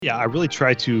Yeah, I really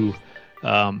try to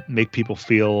make people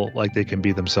feel like they can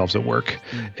be themselves at work,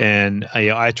 and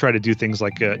I try to do things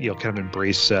like kind of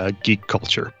embrace geek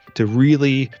culture, to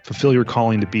really fulfill your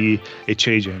calling, to be a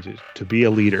change agent, to be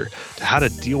a leader, to how to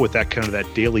deal with that kind of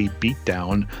that daily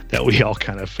beatdown that we all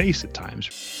kind of face at times.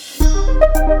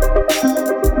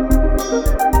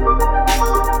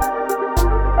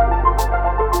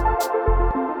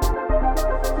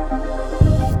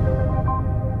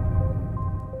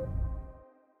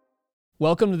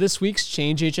 Welcome to this week's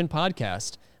Change Agent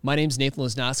Podcast. My name is Nathan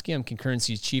Lesnowski. I'm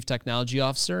Concurrency's Chief Technology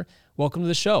Officer. Welcome to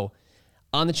the show.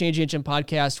 On the Change Agent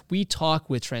Podcast, we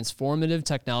talk with transformative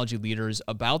technology leaders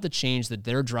about the change that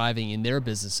they're driving in their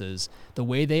businesses, the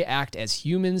way they act as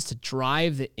humans to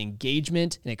drive the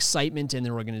engagement and excitement in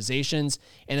their organizations,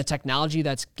 and the technology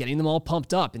that's getting them all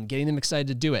pumped up and getting them excited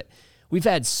to do it. We've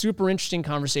had super interesting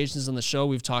conversations on the show.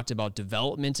 We've talked about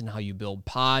development and how you build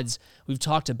pods. We've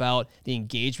talked about the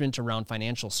engagement around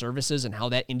financial services and how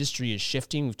that industry is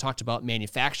shifting. We've talked about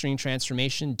manufacturing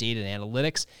transformation, data and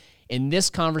analytics. And this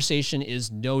conversation is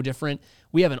no different.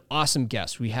 We have an awesome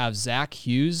guest. We have Zach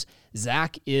Hughes.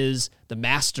 Zach is the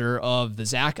master of the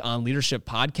Zach on Leadership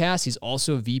podcast. He's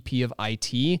also VP of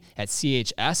IT at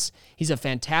CHS. He's a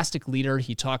fantastic leader.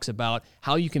 He talks about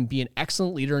how you can be an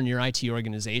excellent leader in your IT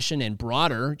organization and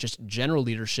broader, just general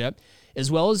leadership, as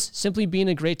well as simply being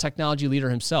a great technology leader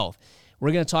himself.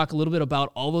 We're going to talk a little bit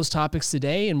about all those topics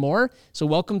today and more. So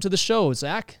welcome to the show,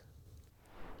 Zach.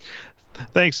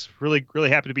 Thanks. Really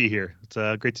happy to be here. It's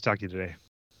great to talk to you today.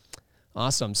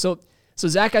 Awesome. So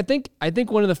Zach, I think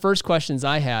one of the first questions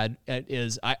I had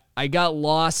is I got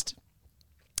lost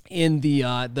in the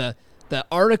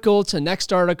article to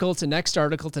next article to next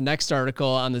article to next article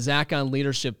on the Zach on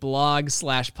Leadership blog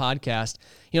 /podcast.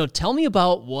 Tell me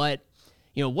about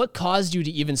what caused you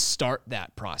to even start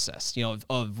that process,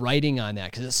 of writing on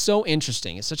that, because it's so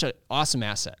interesting. It's such an awesome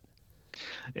asset.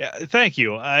 Yeah, thank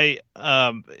you.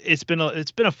 It's been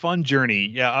a fun journey.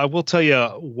 Yeah, I will tell you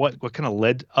what kind of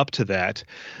led up to that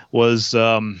was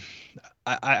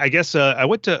I guess I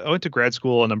went to grad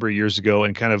school a number of years ago,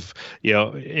 and kind of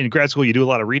in grad school you do a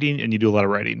lot of reading and you do a lot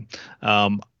of writing.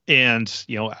 And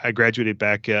I graduated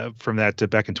back from that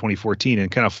back in 2014, and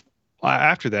kind of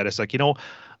after that it's like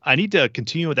I need to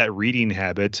continue with that reading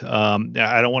habit. I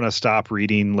don't want to stop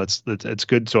reading. It's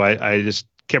good. So I just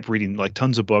kept reading like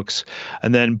tons of books,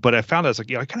 but I found I was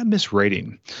like, I kind of miss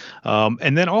writing.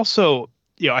 And then also,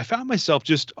 I found myself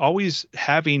just always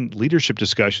having leadership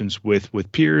discussions with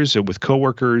peers and with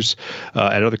coworkers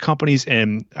at other companies.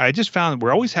 And I just found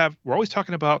we're always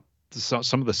talking about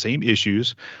some of the same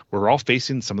issues. We're all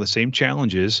facing some of the same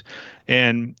challenges.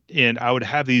 And I would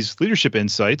have these leadership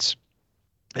insights,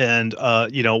 and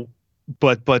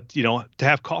But to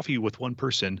have coffee with one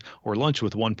person or lunch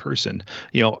with one person,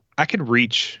 I can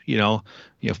reach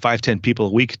 5-10 people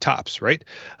a week tops, right?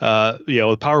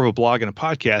 The power of a blog and a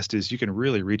podcast is you can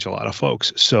really reach a lot of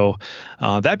folks. So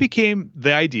that became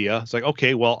the idea. It's like,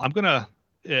 okay, well, I'm gonna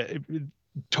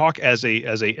talk as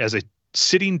a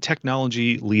sitting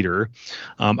technology leader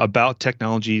about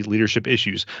technology leadership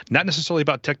issues, not necessarily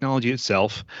about technology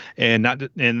itself, and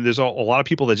there's a lot of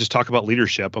people that just talk about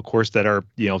leadership, of course, that are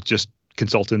just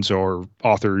consultants or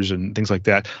authors and things like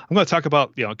that. I'm going to talk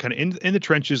about kind of in the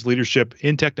trenches leadership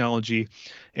in technology,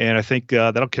 and I think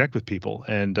that'll connect with people.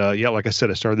 And like I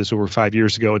said, I started this over 5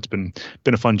 years ago. It's been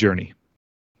a fun journey.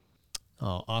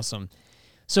 Oh, awesome.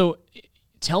 So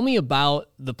tell me about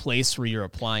the place where you're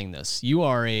applying this.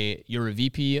 You're a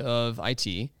VP of IT.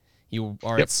 You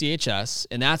are at CHS,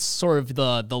 and that's sort of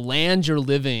the land you're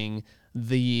living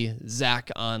the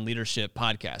Zach on Leadership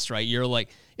podcast, right? You're like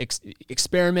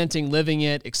experimenting, living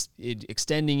it,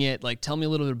 extending it. Like, tell me a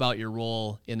little bit about your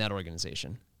role in that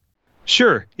organization.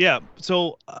 Sure. Yeah.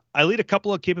 So I lead a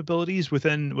couple of capabilities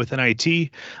within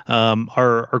IT.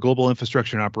 Our global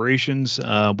infrastructure and operations.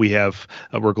 We're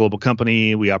a global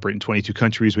company. We operate in 22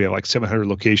 countries. We have like 700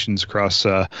 locations across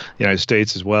the United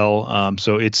States as well.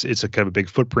 So it's a kind of a big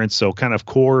footprint. So kind of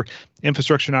core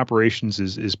infrastructure and operations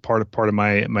is part of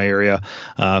my area.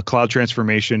 Cloud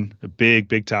transformation, a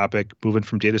big topic. Moving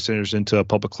from data centers into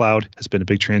public cloud has been a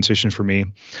big transition for me.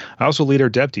 I also lead our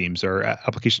dev teams, our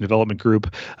application development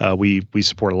group. We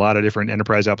support a lot of different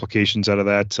enterprise applications out of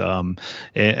that.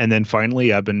 And then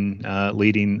finally, I've been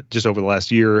leading just over the last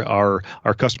year our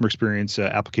customer experience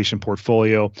application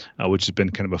portfolio, which has been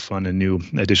kind of a fun and new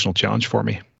additional challenge for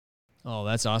me. Oh,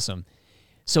 that's awesome.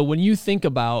 So when you think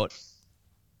about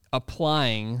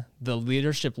applying the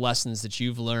leadership lessons that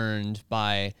you've learned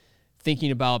by thinking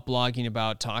about, blogging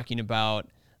about, talking about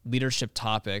leadership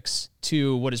topics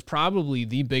to what is probably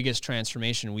the biggest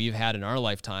transformation we've had in our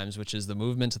lifetimes, which is the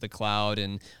movement to the cloud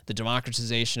and the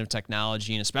democratization of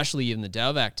technology, and especially even the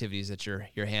dev activities that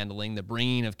you're handling, the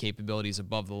bringing of capabilities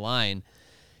above the line.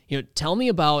 Tell me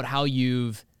about how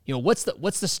you've, what's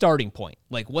the starting point?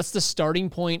 Like, what's the starting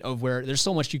point of where there's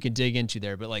so much you can dig into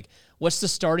there, but like, what's the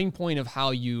starting point of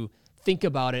how you think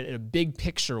about it in a big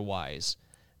picture wise,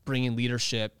 bringing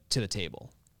leadership to the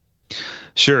table?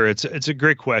 Sure. It's a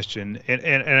great question.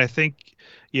 And I think,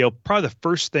 probably the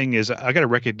first thing is I got to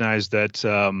recognize that,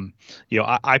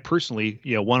 I personally,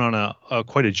 went on a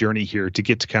quite a journey here to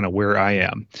get to kind of where I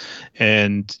am.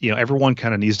 And, everyone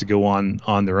kind of needs to go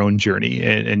on their own journey,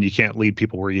 and you can't lead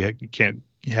people where you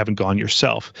haven't gone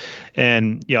yourself.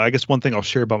 And, I guess one thing I'll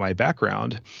share about my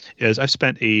background is I've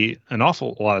spent an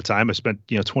awful lot of time. I spent,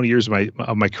 20 years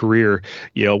of my career,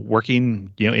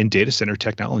 working, in data center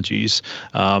technologies.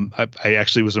 I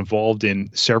actually was involved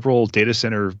in several data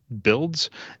center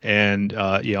builds and,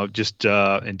 just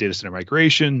in data center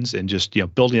migrations, and just,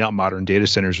 building out modern data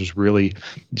centers was really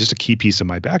just a key piece of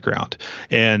my background.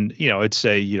 And, I'd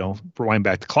say, rewind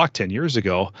back the clock 10 years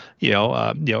ago,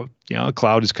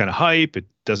 cloud is kind of hype. It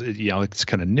doesn't, it's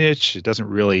kind of niche. It doesn't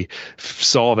really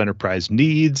solve enterprise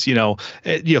needs. Some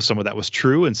of that was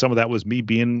true, and some of that was me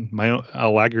being a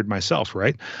laggard myself,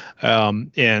 right?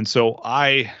 And so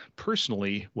I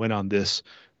personally went on this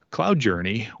cloud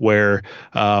journey where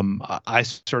I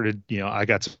started, I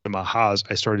got some ahas.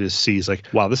 I started to see, it's like,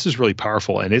 wow, this is really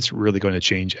powerful, and it's really going to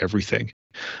change everything.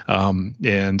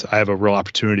 And I have a real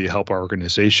opportunity to help our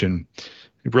organization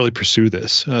really pursue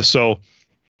this. That's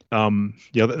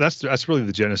really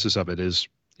the genesis of it, is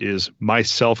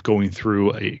myself going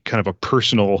through a kind of a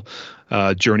personal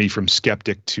journey from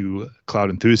skeptic to cloud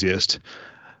enthusiast.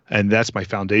 And that's my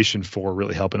foundation for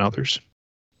really helping others.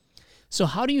 So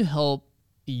how do you help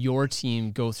your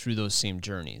team go through those same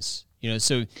journeys?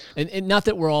 So, and not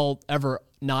that we're all ever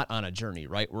not on a journey,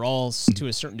 right? We're all to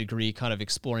a certain degree kind of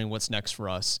exploring what's next for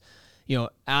us.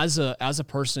 As a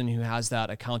person who has that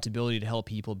accountability to help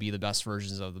people be the best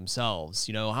versions of themselves,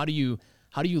 how do you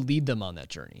lead them on that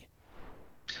journey?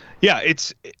 Yeah,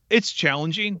 it's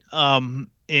challenging. And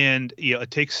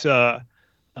it takes, I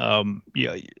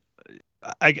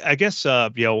guess,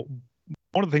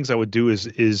 one of the things I would do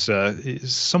is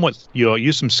somewhat,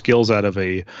 use some skills out of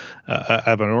an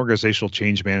organizational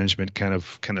change management kind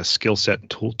of skill set and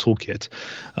toolkit,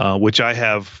 which I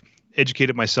have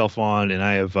educated myself on, and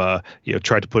I have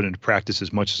tried to put into practice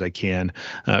as much as I can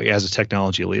as a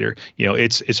technology leader.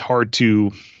 It's hard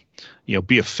to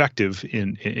be effective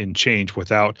in change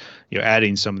without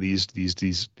adding some of these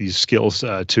skills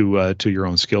to your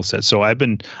own skill set. So I've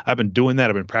been doing that.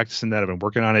 I've been practicing that. I've been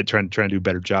working on it, trying to do a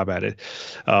better job at it.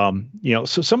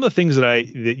 So some of the things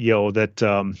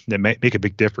that make a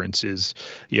big difference is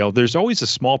there's always a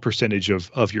small percentage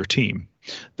of your team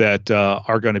that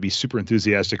are going to be super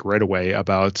enthusiastic right away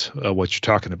about what you're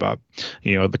talking about.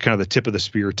 The kind of the tip of the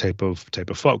spear type of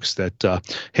folks that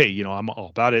hey, I'm all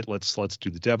about it. Let's do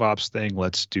the DevOps thing.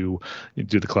 Let's do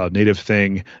the cloud native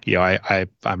thing. I'm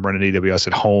running AWS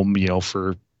at home.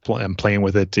 I'm playing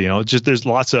with it. Just there's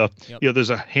lots of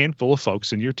there's a handful of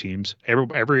folks in your teams,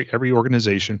 every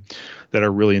organization, that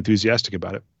are really enthusiastic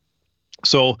about it.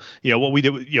 So, what we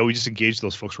did, we just engaged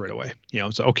those folks right away.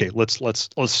 So okay, let's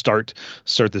start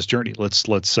this journey. Let's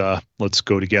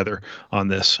go together on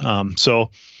this.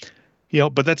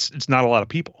 But it's not a lot of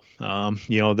people. You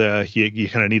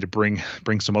kind of need to bring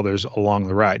some others along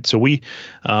the ride. So we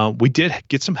did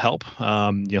get some help.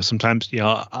 Sometimes,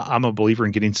 I'm a believer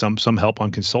in getting some help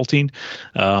on consulting.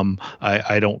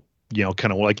 I don't,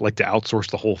 kind of like to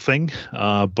outsource the whole thing.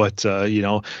 But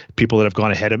people that have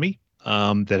gone ahead of me,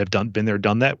 that have been there,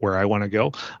 done that, where I want to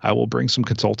go, I will bring some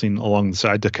consulting along the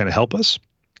side to kind of help us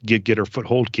get our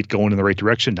foothold, get going in the right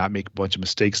direction, not make a bunch of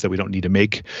mistakes that we don't need to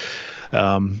make.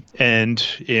 And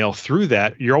through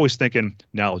that, you're always thinking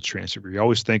knowledge transfer. You're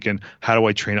always thinking, how do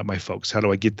I train up my folks? How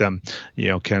do I get them,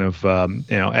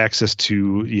 access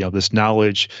to, this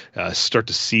knowledge, start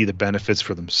to see the benefits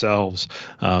for themselves.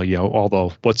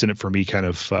 Although what's in it for me kind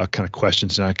of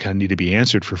questions that kind of need to be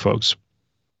answered for folks.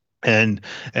 And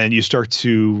you start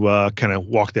to kind of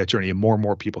walk that journey, and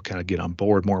more people kind of get on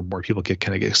board. More and more people get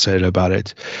excited about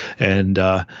it, and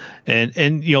then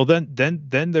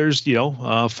there's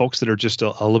folks that are just a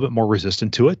little bit more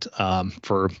resistant to it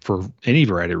for any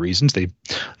variety of reasons.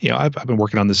 I've been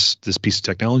working on this piece of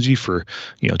technology for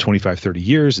 25, 30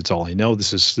 years. It's all I know.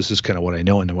 This is kind of what I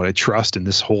know and what I trust, and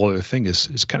this whole other thing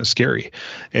is kind of scary.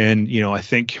 And I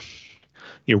think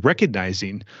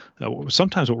recognizing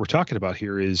sometimes what we're talking about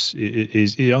here is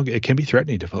it can be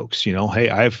threatening to folks. Hey,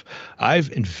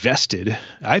 I've invested,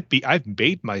 I've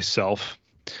made myself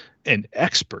an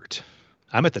expert.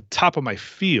 I'm at the top of my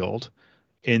field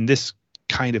in this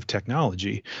kind of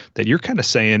technology that you're kind of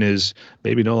saying is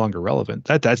maybe no longer relevant.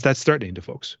 That's threatening to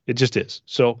folks. It just is.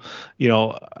 So,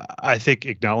 I think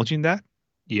acknowledging that,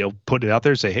 put it out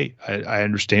there and say, hey, I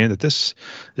understand that this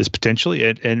is potentially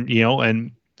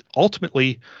and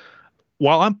ultimately,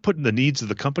 while I'm putting the needs of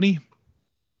the company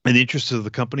and the interests of the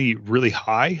company really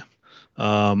high,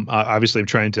 obviously I'm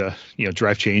trying to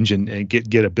drive change and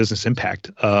get a business impact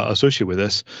associated with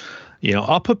this.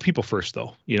 I'll put people first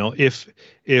though. If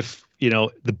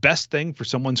the best thing for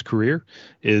someone's career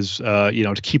is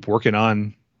to keep working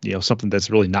on something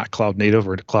that's really not cloud native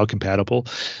or cloud compatible,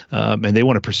 and they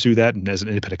want to pursue that and as an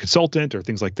independent consultant or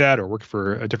things like that, or work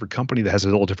for a different company that has a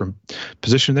little different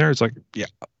position there, it's like, yeah,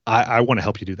 I want to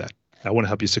help you do that. I want to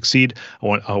help you succeed. I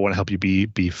want to help you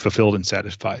be fulfilled and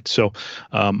satisfied. So,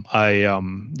 that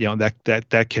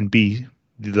can be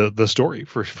the story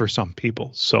for some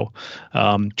people. So,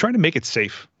 trying to make it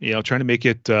safe, trying to make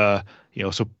it, so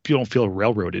people don't feel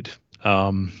railroaded,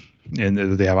 and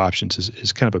they have options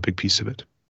is kind of a big piece of it.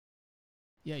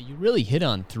 Yeah, you really hit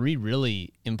on three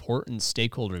really important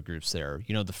stakeholder groups there.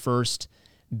 The first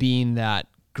being that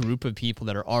group of people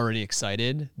that are already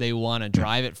excited. They want to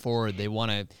drive it forward. They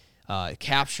want to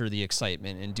capture the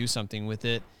excitement and do something with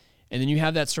it. And then you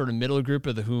have that sort of middle group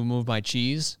of the who moved my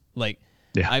cheese. Like,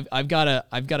 yeah. I've got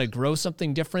to grow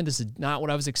something different. This is not what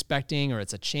I was expecting, or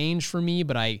it's a change for me,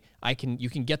 but you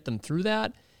can get them through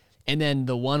that. And then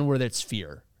the one where there's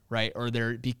fear, right? Or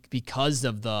they're because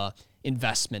of the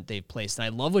investment they've placed. And I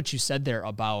love what you said there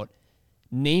about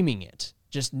naming it,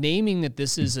 just naming that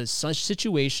this is a such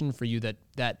situation for you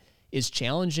that is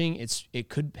challenging. It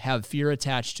could have fear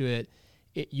attached to it.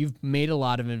 You've made a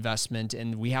lot of investment,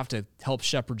 and we have to help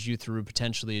shepherd you through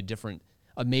potentially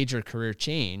a major career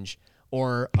change,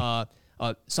 or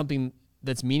something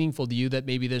that's meaningful to you that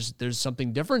maybe there's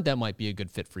something different that might be a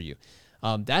good fit for you.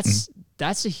 That's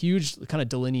a huge kind of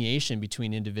delineation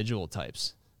between individual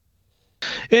types.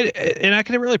 And I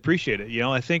can really appreciate it.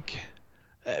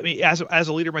 I mean, as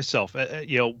a leader myself,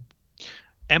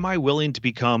 am I willing to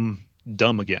become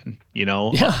dumb again,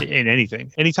 in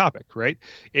any topic, right?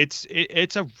 It's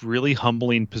a really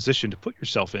humbling position to put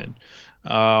yourself in.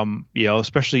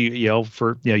 Especially,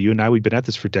 for, you and I, we've been at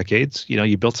this for decades,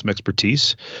 you built some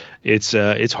expertise. It's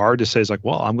hard to say, it's like,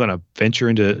 well, I'm going to venture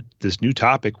into this new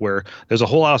topic where there's a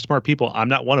whole lot of smart people. I'm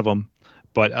not one of them,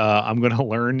 but, I'm going to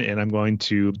learn, and I'm going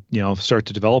to, start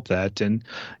to develop that. And,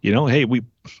 hey, we've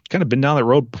kind of been down that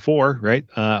road before, right?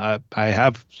 I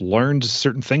have learned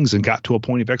certain things and got to a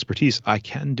point of expertise. I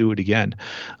can do it again.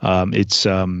 But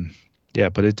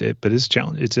it is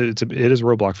challenge. It is a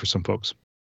roadblock for some folks.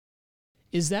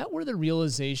 Is that where the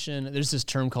realization, there's this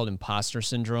term called imposter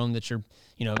syndrome that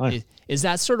is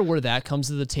that sort of where that comes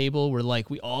to the table, where like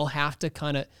we all have to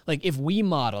kind of, like, if we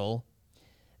model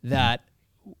that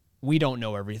we don't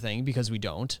know everything, because we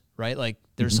don't, right? Like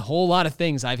there's a whole lot of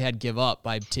things I've had give up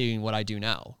by doing what I do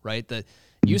now, right? That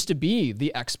used to be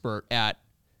the expert at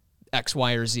X,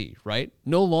 Y, or Z, right?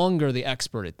 No longer the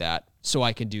expert at that, so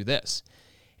I can do this.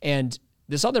 And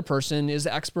this other person is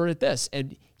the expert at this,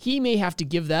 and he may have to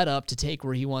give that up to take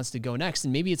where he wants to go next.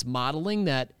 And maybe it's modeling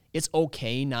that it's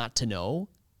okay not to know,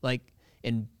 like,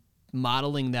 and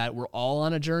modeling that we're all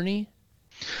on a journey.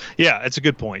 Yeah, it's a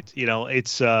good point.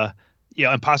 It's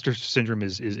imposter syndrome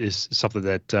is something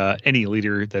that any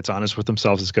leader that's honest with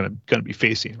themselves is going to be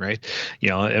facing, right?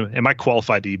 Am I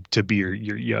qualified to be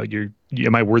your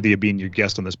am I worthy of being your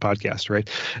guest on this podcast, right?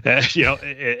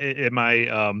 Am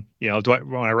I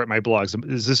when I write my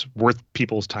blogs, is this worth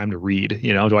people's time to read?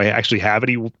 Do I actually have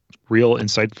any real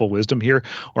insightful wisdom here,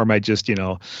 or am I just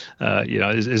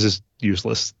is this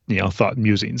useless thought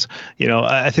musings?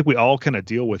 I think we all kind of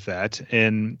deal with that,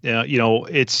 and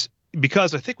it's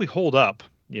because I think we hold up,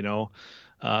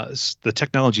 the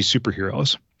technology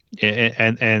superheroes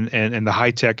and the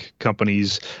high tech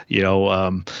companies,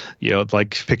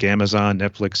 like pick Amazon,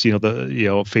 Netflix,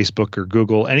 Facebook or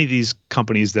Google, any of these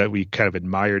companies that we kind of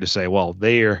admire, to say, well,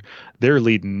 they're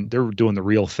leading, they're doing the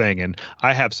real thing, and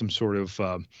I have some sort of,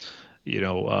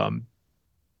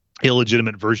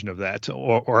 illegitimate version of that,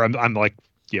 or I'm like,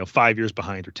 5 years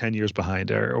behind or 10 years behind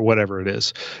or whatever it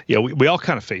is. We all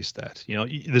kind of face that.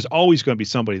 There's always going to be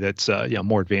somebody that's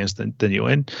more advanced than you.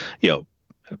 And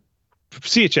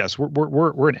CHS,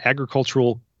 we're an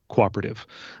agricultural cooperative.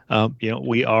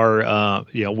 We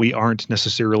aren't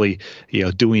necessarily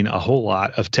doing a whole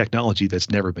lot of technology that's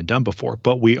never been done before,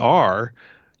 but we are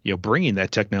bringing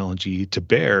that technology to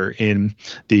bear in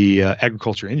the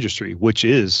agriculture industry, which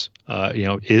is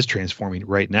transforming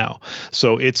right now.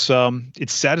 So it's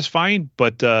satisfying,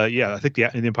 but I think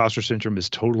the imposter syndrome is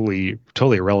totally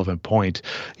a relevant point.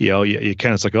 You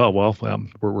kind of, it's like, oh well,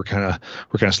 we're kind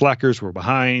of slackers, we're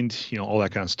behind, all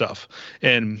that kind of stuff.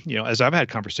 And as I've had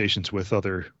conversations with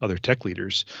other tech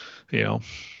leaders,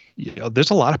 there's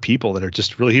a lot of people that are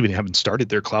just really even haven't started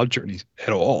their cloud journey at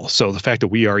all. So the fact that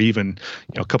we are even,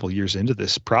 a couple of years into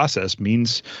this process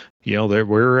means, that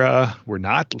we're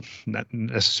not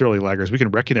necessarily laggards. We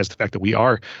can recognize the fact that we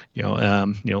are,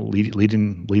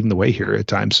 leading the way here at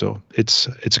times. So it's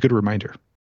a good reminder.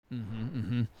 Mm-hmm,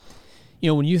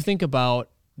 mm-hmm. When you think about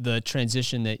the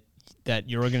transition that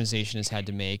your organization has had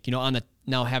to make,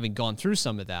 now having gone through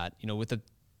some of that, with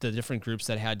the different groups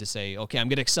that had to say, okay, I'm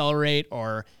going to accelerate,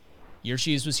 or your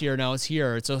cheese was here, now it's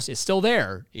here. It's still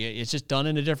there. It's just done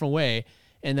in a different way.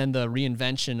 And then the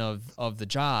reinvention of the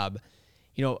job,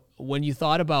 when you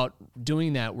thought about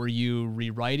doing that, were you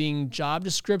rewriting job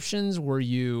descriptions? Were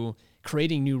you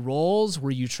creating new roles?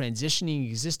 Were you transitioning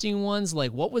existing ones?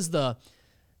 Like, what was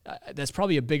that's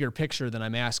probably a bigger picture than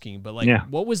I'm asking, but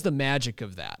what was the magic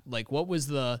of that? Like,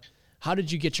 how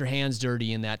did you get your hands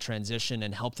dirty in that transition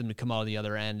and help them to come out of the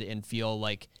other end and feel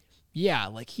like, yeah,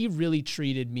 like he really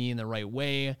treated me in the right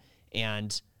way,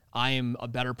 and I am a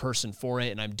better person for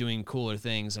it, and I'm doing cooler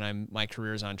things, and my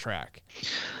career's on track?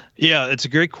 Yeah, it's a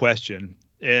great question.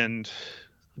 And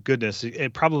goodness,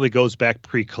 it probably goes back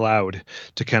pre-cloud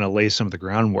to kind of lay some of the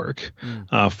groundwork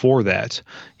for that.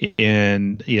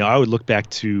 And, I would look back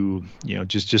to,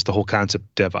 just the whole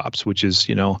concept of DevOps, which is,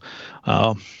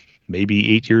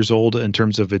 maybe 8 years old in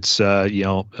terms of its,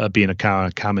 being a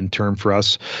common term for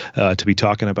us to be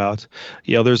talking about.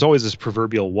 There's always this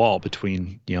proverbial wall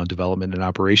between, development and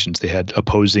operations. They had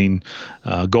opposing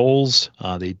goals.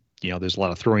 There's a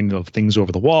lot of throwing of things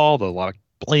over the wall, a lot of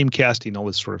blame casting, all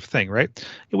this sort of thing, right?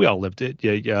 We all lived it.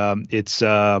 It's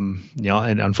and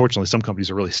unfortunately, some companies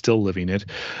are really still living it.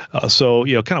 So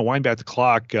kind of wind back the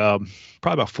clock, probably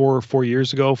about four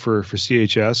years ago for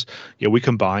CHS, we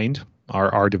combined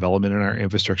our development and our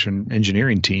infrastructure and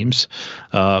engineering teams,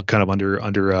 kind of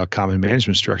under a common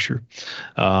management structure,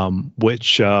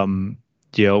 which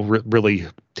really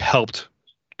helped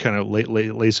kind of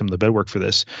lay some of the bedwork for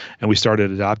this. And we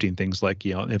started adopting things like,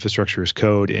 infrastructure as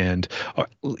code, and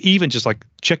even just like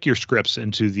check your scripts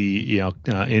into the,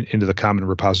 into the common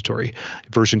repository,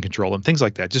 version control, and things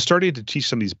like that. Just starting to teach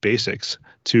some of these basics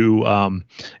to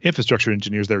infrastructure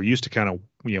engineers that are used to kind of,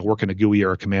 working a GUI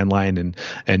or a command line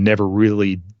and never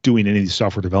really doing any of these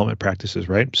software development practices,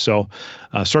 right? So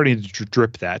starting to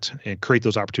drip that and create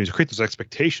those opportunities, create those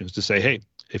expectations to say, hey,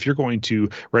 if you're going to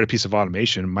write a piece of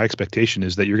automation, my expectation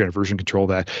is that you're going to version control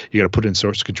that. You got to put in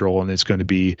source control, and it's going to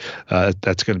be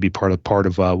that's going to be part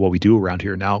of what we do around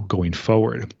here now going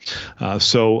forward.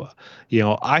 So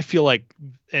I feel like,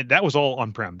 and that was all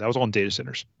on-prem. That was all in data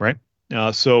centers, right?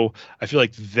 So I feel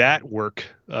like that work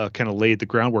kind of laid the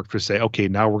groundwork to say, okay,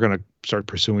 now we're going to start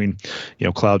pursuing,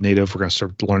 cloud native. We're going to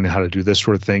start learning how to do this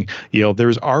sort of thing.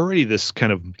 There's already this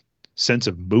kind of sense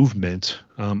of movement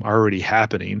already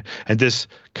happening, and this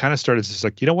kind of started as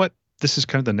like, what? This is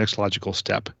kind of the next logical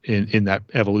step in that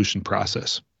evolution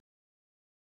process.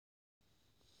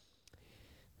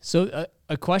 So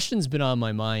a question's been on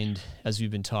my mind as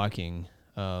we've been talking.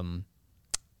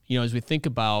 As we think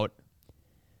about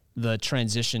the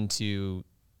transition to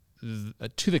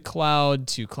the cloud,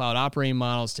 to cloud operating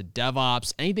models, to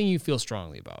DevOps, anything you feel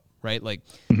strongly about, right? Like,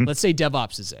 let's say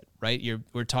DevOps is it, right?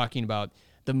 We're talking about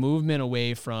the movement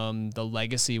away from the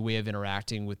legacy way of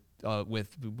interacting with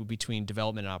between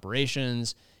development and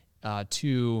operations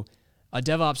to a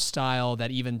DevOps style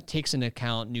that even takes into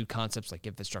account new concepts like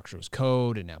infrastructure as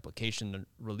code and application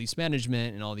release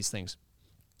management and all these things.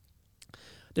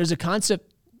 There's a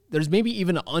concept, there's maybe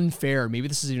even an unfair, maybe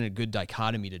this isn't even a good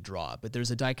dichotomy to draw, but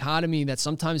there's a dichotomy that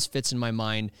sometimes fits in my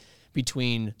mind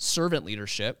between servant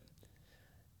leadership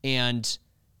and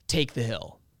take the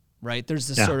hill, right? There's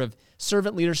this sort of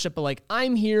servant leadership, but like,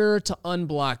 I'm here to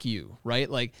unblock you, right?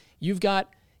 Like you're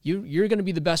going to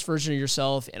be the best version of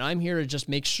yourself, and I'm here to just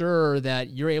make sure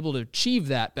that you're able to achieve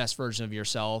that best version of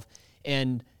yourself.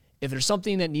 And if there's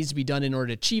something that needs to be done in order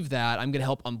to achieve that, I'm going to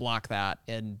help unblock that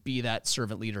and be that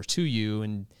servant leader to you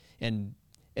and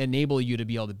enable you to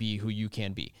be able to be who you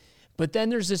can be. But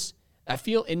then there's this, I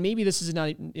feel, and maybe this is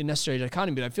not necessarily a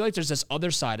dichotomy, but I feel like there's this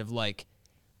other side of like,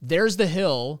 there's the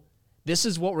hill. This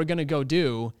is what we're going to go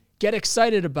do. Get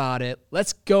excited about it.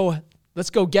 Let's go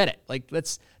get it. Like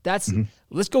let's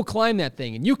go climb that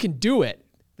thing, and you can do it.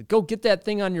 Go get that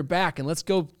thing on your back, and let's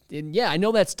go. And yeah, I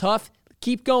know that's tough.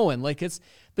 Keep going. Like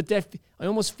but I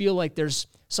almost feel like there's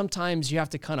sometimes you have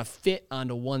to kind of fit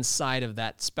onto one side of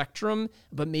that spectrum,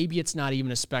 but maybe it's not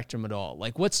even a spectrum at all.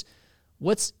 Like what's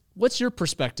your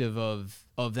perspective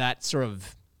of that sort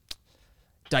of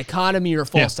dichotomy or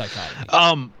false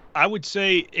dichotomy? I would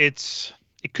say it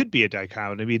could be a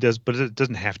dichotomy, but it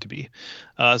doesn't have to be.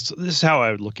 So this is how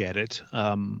I would look at it.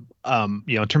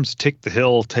 In terms of take the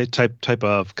hill type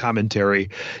of commentary,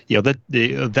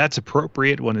 that's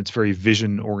appropriate when it's very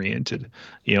vision oriented,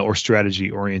 or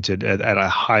strategy oriented at a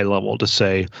high level to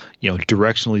say,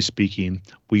 directionally speaking,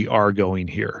 we are going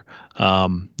here.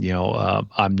 I'm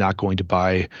not going to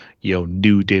buy,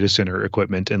 new data center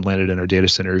equipment and land it in our data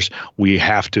centers. We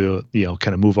have to,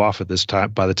 kind of move off at this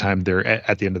time by the time they're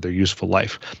at the end of their useful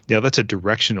life. That's a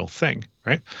directional thing,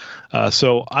 right?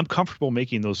 So I'm comfortable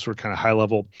making those sort of kind of high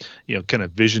level, kind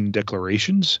of vision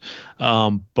declarations.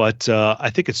 But I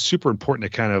think it's super important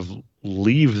to kind of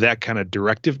leave that kind of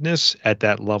directiveness at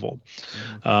that level,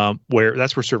 where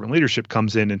that's where servant leadership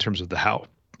comes in terms of the how.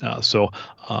 So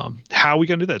how are we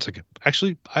going to do that? It's like,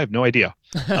 actually, I have no idea.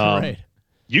 Right.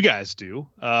 You guys do.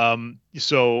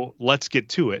 So let's get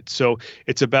to it. So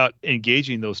it's about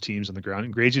engaging those teams on the ground,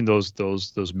 engaging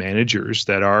those managers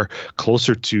that are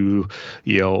closer to,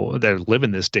 that are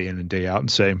living this day in and day out, and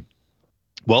say,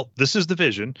 well, this is the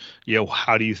vision.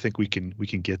 How do you think we can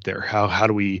get there? How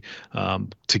do we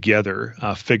together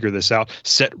figure this out?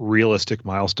 Set realistic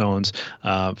milestones.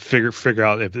 Figure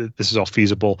out if this is all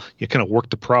feasible. You kind of work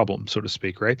the problem, so to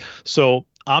speak, right? So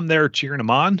I'm there cheering them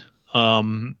on.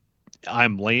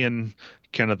 I'm laying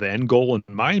kind of the end goal in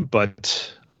mind,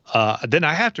 but then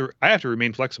I have to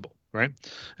remain flexible, right?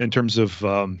 In terms of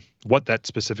what that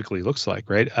specifically looks like,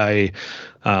 right? I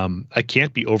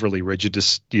can't be overly rigid,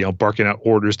 just barking out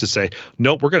orders to say,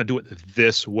 no, we're going to do it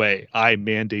this way. I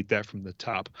mandate that from the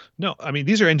top. No, I mean,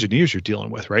 these are engineers you're dealing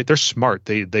with, right? They're smart.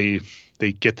 They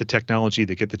get the technology,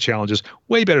 they get the challenges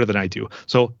way better than I do.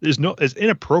 So it's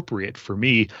inappropriate for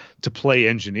me to play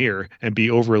engineer and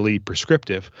be overly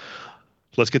prescriptive.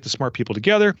 Let's get the smart people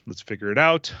together. Let's figure it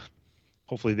out.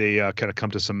 Hopefully they kind of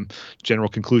come to some general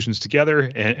conclusions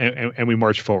together, and we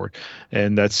march forward.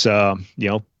 And that's that's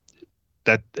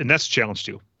a challenge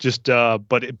too. Just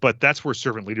but that's where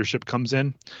servant leadership comes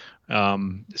in.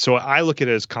 So I look at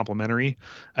it as complementary.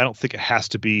 I don't think it has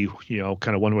to be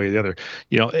kind of one way or the other.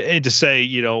 And to say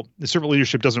the servant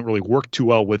leadership doesn't really work too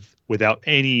well without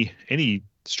any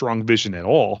strong vision at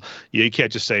all. You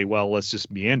can't just say, well, let's just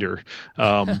meander.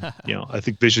 I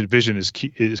think vision is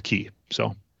key.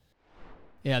 So.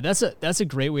 Yeah, that's a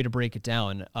great way to break it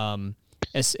down. I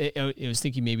was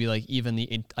thinking maybe like even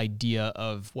the idea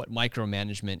of what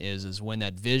micromanagement is when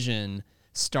that vision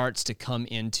starts to come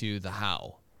into the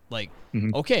how. Like,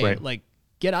 okay, right. Like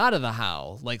get out of the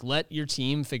how. Like let your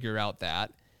team figure out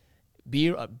that.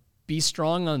 Be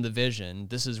strong on the vision.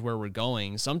 This is where we're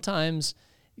going. Sometimes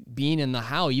being in the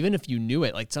how, even if you knew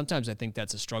it, like sometimes I think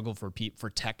that's a struggle for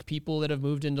tech people that have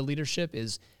moved into leadership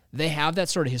is they have that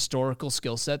sort of historical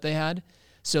skill set they had.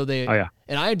 So and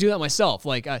I do that myself.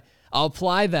 Like I'll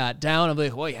apply that down. I'm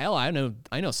like, well, hell,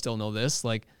 I still know this.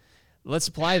 Like, let's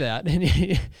apply that.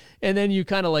 And then you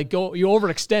kind of like you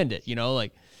overextend it,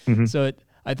 like, so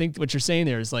I think what you're saying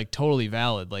there is like totally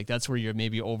valid. Like that's where you're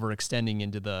maybe overextending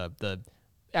into the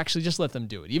actually just let them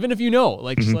do it. Even if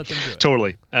just let them do it.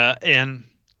 Totally. And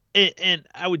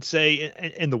I would say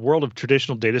in the world of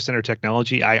traditional data center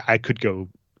technology, I could go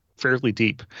fairly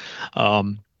deep.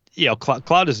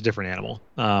 Cloud is a different animal.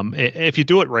 If you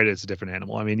do it right, it's a different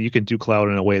animal. I mean, you can do cloud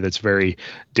in a way that's very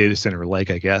data center-like,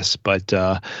 I guess. But,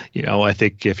 I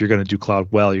think if you're going to do cloud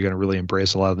well, you're going to really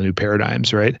embrace a lot of the new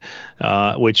paradigms, right?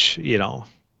 Which,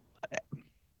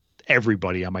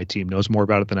 everybody on my team knows more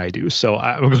about it than I do. So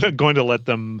I'm going to let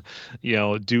them,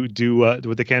 do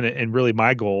what they can. And really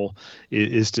my goal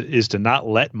is to not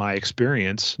let my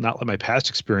experience, not let my past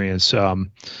experience,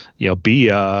 be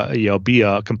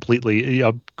a completely,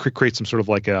 create some sort of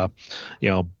like a,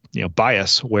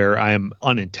 bias where I am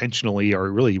unintentionally or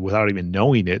really without even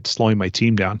knowing it, slowing my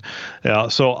team down.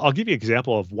 So I'll give you an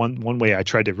example of one way I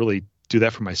tried to really do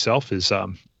that for myself is,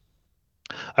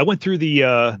 I went through the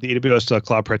AWS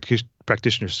Cloud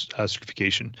Practitioner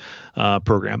certification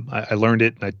program. I learned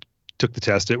it and I took the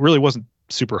test. It really wasn't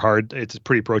super hard. It's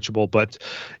pretty approachable, but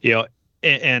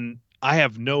and I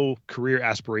have no career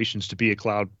aspirations to be a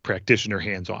cloud practitioner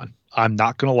hands-on. I'm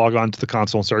not going to log on to the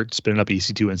console and start spinning up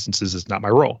EC2 instances. It's not my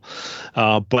role.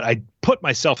 But I put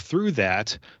myself through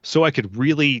that so I could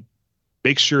really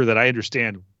make sure that I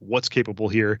understand what's capable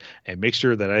here and make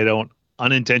sure that I don't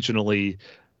unintentionally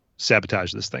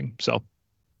sabotage this thing. So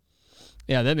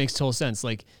yeah, that makes total sense.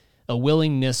 Like a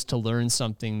willingness to learn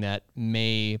something that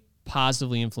may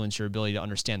positively influence your ability to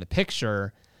understand the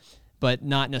picture, but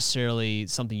not necessarily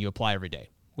something you apply every day,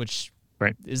 which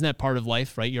Right. isn't that part of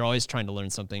life, right? You're always trying to learn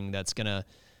something that's going to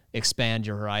expand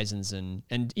your horizons and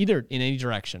either in any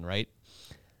direction, right?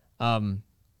 On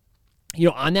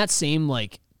that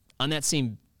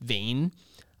same vein,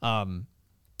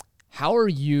 how are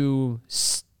you,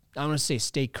 I want to say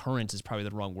stay current is probably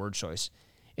the wrong word choice.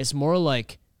 It's more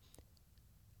like,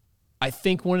 I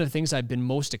think one of the things I've been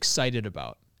most excited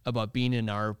about being in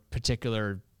our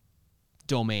particular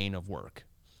domain of work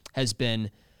has been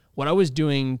what I was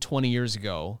doing 20 years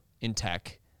ago in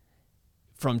tech,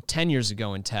 from 10 years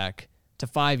ago in tech to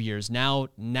 5 years now,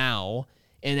 and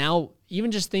now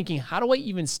even just thinking, how do I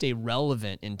even stay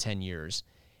relevant in 10 years?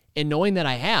 And knowing that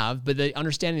I have, but the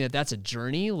understanding that that's a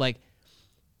journey, like,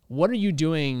 what are you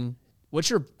doing?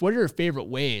 What are your favorite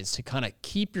ways to kind of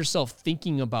keep yourself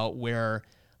thinking about where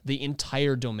the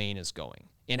entire domain is going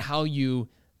and how you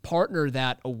partner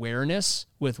that awareness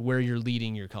with where you're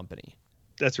leading your company?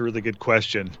 That's a really good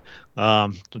question.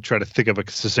 I'll try to think of a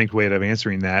succinct way of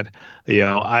answering that.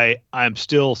 I'm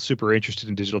still super interested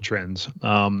in digital trends.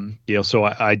 So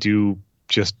I do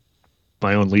just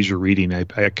my own leisure reading. I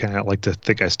kind of like to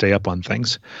think I stay up on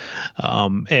things.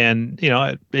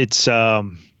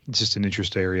 It's just an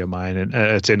interest area of mine. And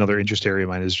I'd say another interest area of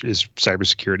mine is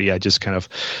cybersecurity. I just kind of,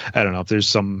 I don't know if there's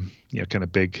some, kind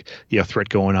of big, threat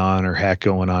going on or hack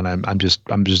going on. I'm just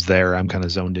there. I'm kind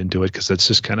of zoned into it because that's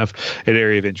just kind of an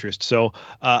area of interest. So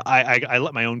I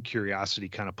let my own curiosity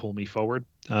kind of pull me forward,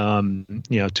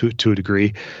 to a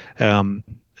degree. And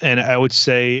I would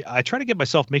say I try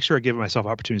to make sure I give myself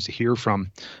opportunities to hear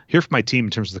from my team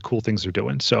in terms of the cool things they're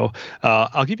doing. So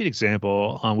I'll give you an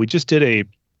example. We just did a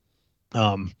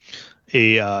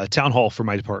town hall for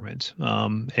my department.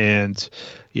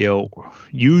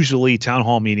 Usually town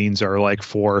hall meetings are like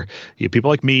for people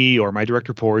like me or my direct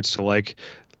reports to like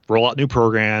roll out new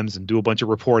programs and do a bunch of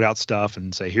report out stuff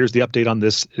and say, here's the update on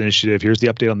this initiative. Here's the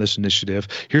update on this initiative.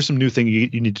 Here's some new thing you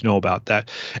need to know about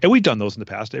that. And we've done those in the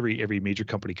past. Every major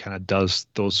company kind of does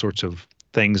those sorts of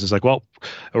things. It's like, well,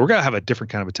 we're going to have a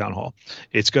different kind of a town hall.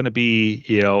 It's going to be,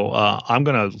 I'm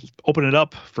going to open it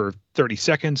up for 30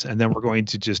 seconds, and then we're going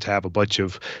to just have a bunch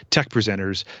of tech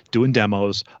presenters doing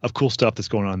demos of cool stuff that's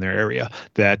going on in their area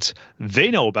that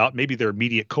they know about, maybe their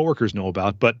immediate coworkers know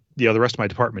about, but the rest of my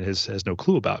department has no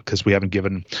clue about because we haven't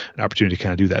given an opportunity to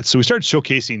kind of do that. So we started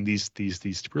showcasing these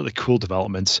really cool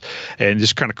developments and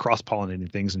just kind of cross-pollinating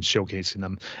things and showcasing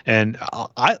them. And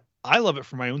I love it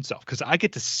for my own self because I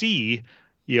get to see,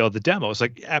 the demos.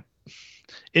 Like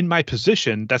in my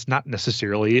position, that's not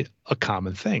necessarily a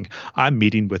common thing. I'm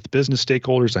meeting with business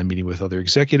stakeholders. I'm meeting with other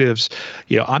executives.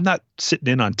 I'm not sitting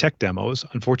in on tech demos.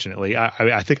 Unfortunately,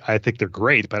 I think they're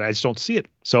great, but I just don't see it.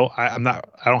 So I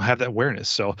don't have that awareness.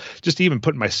 So just even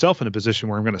putting myself in a position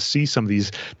where I'm going to see some of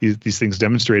these things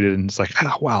demonstrated, and it's like,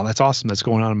 oh, wow, that's awesome. That's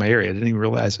going on in my area. I didn't even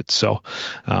realize it. So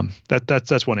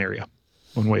that's one area,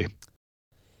 one way.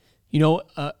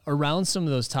 Around some of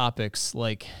those topics,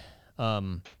 like,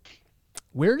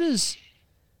 where does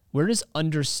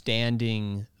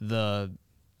understanding the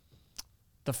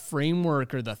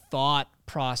framework or the thought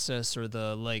process or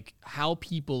the like how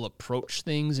people approach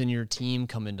things in your team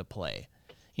come into play?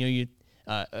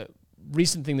 A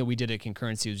recent thing that we did at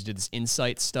Concurrency was we did this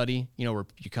insight study, where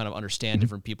you kind of understand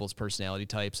different people's personality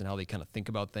types and how they kind of think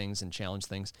about things and challenge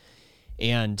things.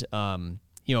 And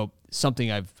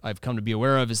something I've come to be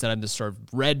aware of is that I'm this sort of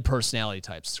red personality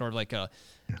type, sort of like a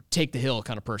take the hill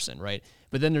kind of person, right?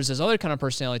 But then there's this other kind of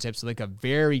personality type, so like a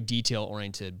very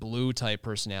detail-oriented blue type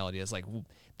personality. It's like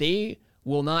they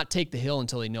will not take the hill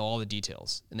until they know all the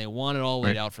details, and they want it all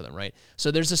laid out for them, right?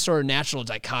 So there's this sort of natural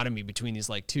dichotomy between these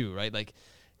like two, right? Like,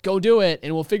 go do it,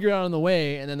 and we'll figure it out on the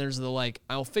way, and then there's the like,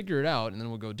 I'll figure it out, and then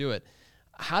we'll go do it.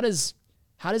 How does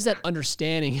that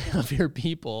understanding of your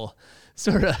people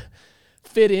sort of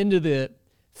fit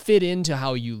into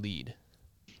how you lead?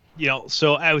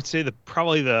 So I would say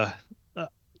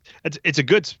it's a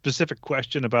good specific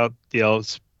question about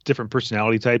different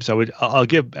personality types. I'll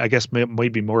give, I guess,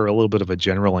 maybe more a little bit of a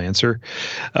general answer.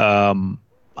 I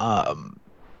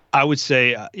would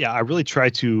say, I really try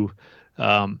to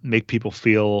make people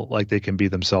feel like they can be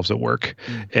themselves at work,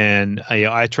 and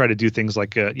I try to do things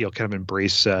like kind of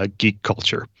embrace geek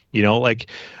culture.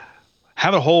 Like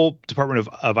have a whole department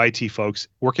of IT folks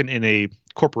working in a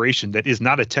corporation that is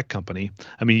not a tech company.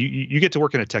 I mean, you get to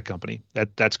work in a tech company.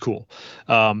 That's cool.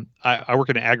 I work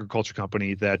in an agriculture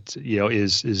company that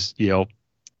is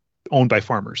owned by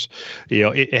farmers.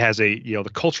 It has the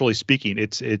culturally speaking,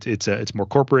 it's more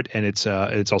corporate, and it's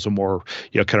also more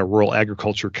kind of rural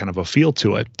agriculture kind of a feel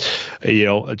to it.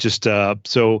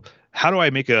 So how do I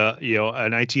make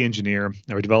an IT engineer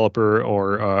or a developer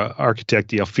or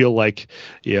architect, feel like,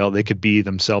 they could be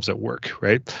themselves at work,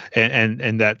 right?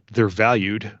 And that they're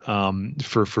valued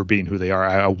for being who they are.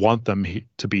 I want them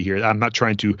to be here. I'm not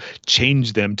trying to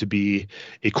change them to be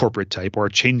a corporate type or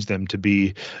change them to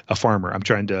be a farmer. I'm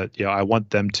trying to, I want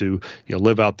them to,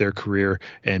 live out their career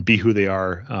and be who they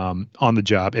are on the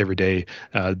job every day,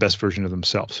 the best version of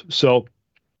themselves. So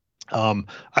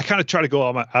I kind of try to go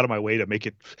out of my way to make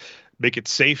it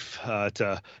safe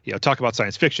to talk about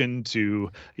science fiction,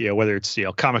 to whether it's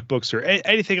comic books or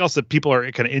anything else that people are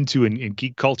kind of into in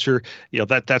geek culture.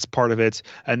 That's part of it,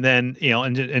 and then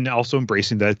and also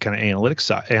embracing that kind of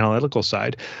analytical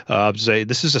side. Say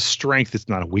this is a strength; it's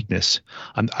not a weakness.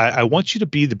 I want you to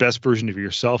be the best version of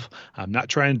yourself. I'm not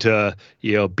trying to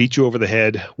beat you over the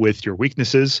head with your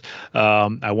weaknesses.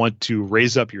 I want to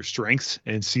raise up your strengths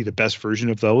and see the best version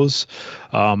of those.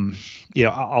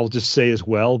 I'll just say as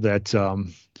well that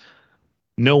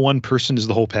no one person is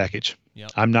the whole package.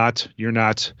 Yep. I'm not, you're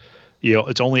not,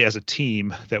 it's only as a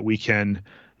team that we can,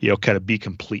 kind of be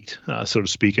complete, so to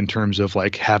speak, in terms of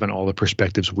like having all the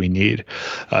perspectives we need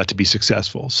to be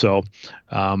successful. So,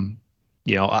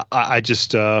 I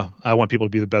just, I want people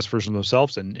to be the best version of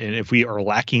themselves. And if we are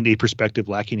lacking a perspective,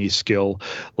 lacking a skill,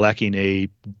 lacking a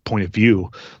point of view,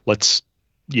 let's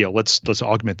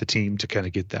augment the team to kind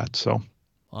of get that. So.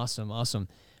 Awesome.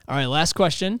 All right. Last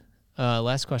question.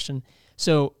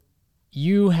 So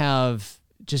you have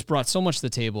just brought so much to the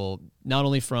table, not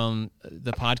only from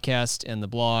the podcast and the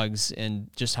blogs and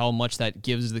just how much that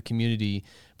gives the community,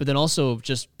 but then also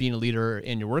just being a leader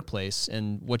in your workplace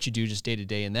and what you do just day to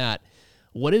day in that.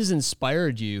 What has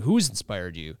inspired you? Who's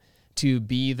inspired you to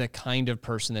be the kind of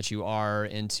person that you are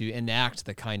and to enact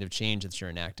the kind of change that you're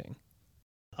enacting?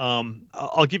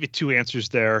 I'll give you two answers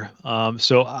there.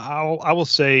 So I will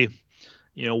say,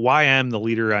 why I am the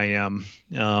leader I am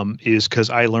is because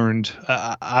I learned,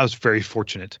 I was very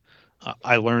fortunate.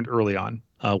 I learned early on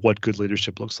what good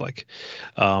leadership looks like.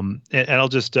 And I'll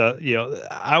just,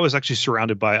 I was actually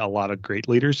surrounded by a lot of great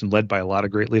leaders and led by a lot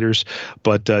of great leaders.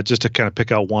 But just to kind of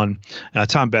pick out one,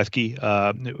 Tom Bethke,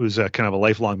 it was kind of a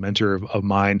lifelong mentor of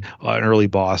mine, an early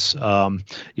boss,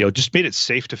 just made it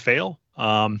safe to fail.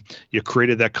 You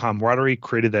created that camaraderie,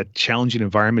 created that challenging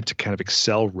environment to kind of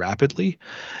excel rapidly.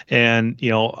 And,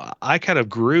 I kind of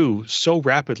grew so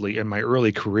rapidly in my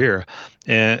early career.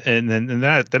 And then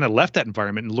I left that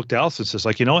environment and looked else and says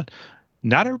like, you know what?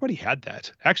 Not everybody had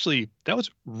that. Actually, that was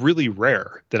really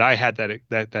rare that I had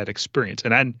that experience.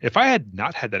 And if I had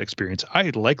not had that experience,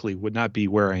 I likely would not be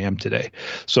where I am today.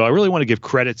 So I really want to give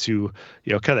credit to,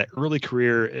 kind of that early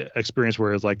career experience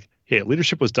where it's like, hey,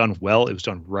 leadership was done well, it was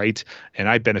done right, and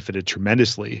I benefited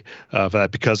tremendously for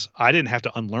that because I didn't have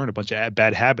to unlearn a bunch of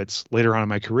bad habits later on in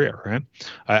my career. Right?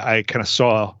 I kind of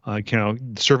saw,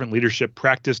 servant leadership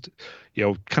practiced,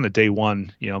 kind of day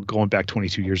one, going back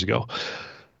 22 years ago.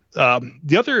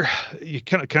 The other,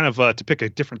 to pick a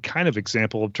different kind of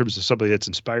example in terms of somebody that's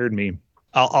inspired me,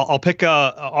 I'll pick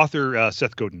author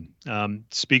Seth Godin.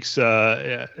 Speaks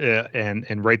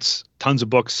and writes tons of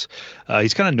books.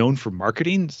 He's kind of known for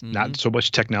marketing, not so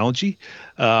much technology,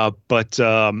 but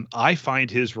I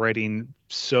find his writing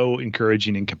so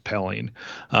encouraging and compelling.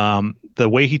 The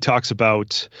way he talks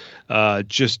about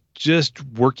just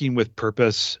working with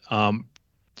purpose,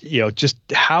 just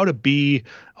how to be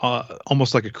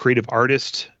almost like a creative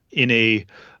artist in a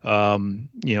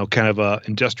kind of a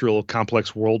industrial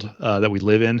complex world that we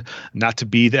live in, not to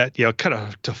be that, kind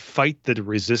of to fight the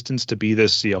resistance to be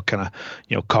this, kind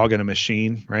of, cog in a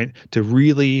machine, right? To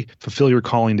really fulfill your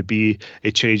calling to be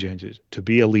a change agent, to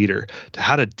be a leader, to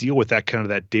how to deal with that kind of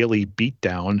that daily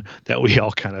beatdown that we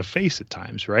all kind of face at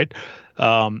times, right?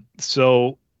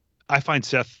 So I find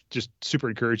Seth just super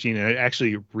encouraging, and I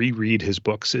actually reread his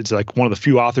books. It's like one of the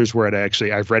few authors where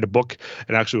I've read a book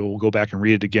and actually will go back and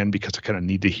read it again because I kind of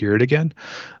need to hear it again.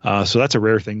 So that's a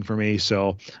rare thing for me.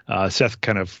 So Seth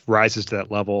kind of rises to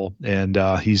that level, and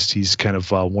he's kind of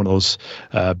one of those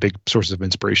big sources of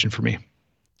inspiration for me.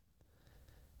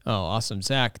 Oh, awesome,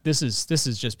 Zach! This has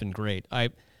just been great.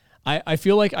 I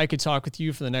feel like I could talk with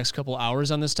you for the next couple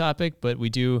hours on this topic, but we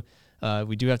do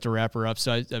have to wrap her up.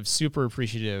 So I'm super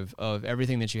appreciative of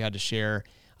everything that you had to share.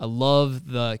 I love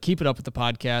keep it up with the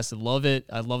podcast. I love it.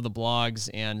 I love the blogs,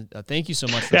 and thank you so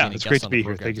much for being a guest on the program. It's great to be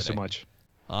here. Thank you today. so much.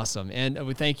 Awesome. And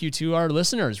we thank you to our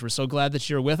listeners. We're so glad that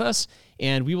you're with us,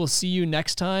 and we will see you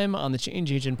next time on the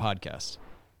Change Agent Podcast.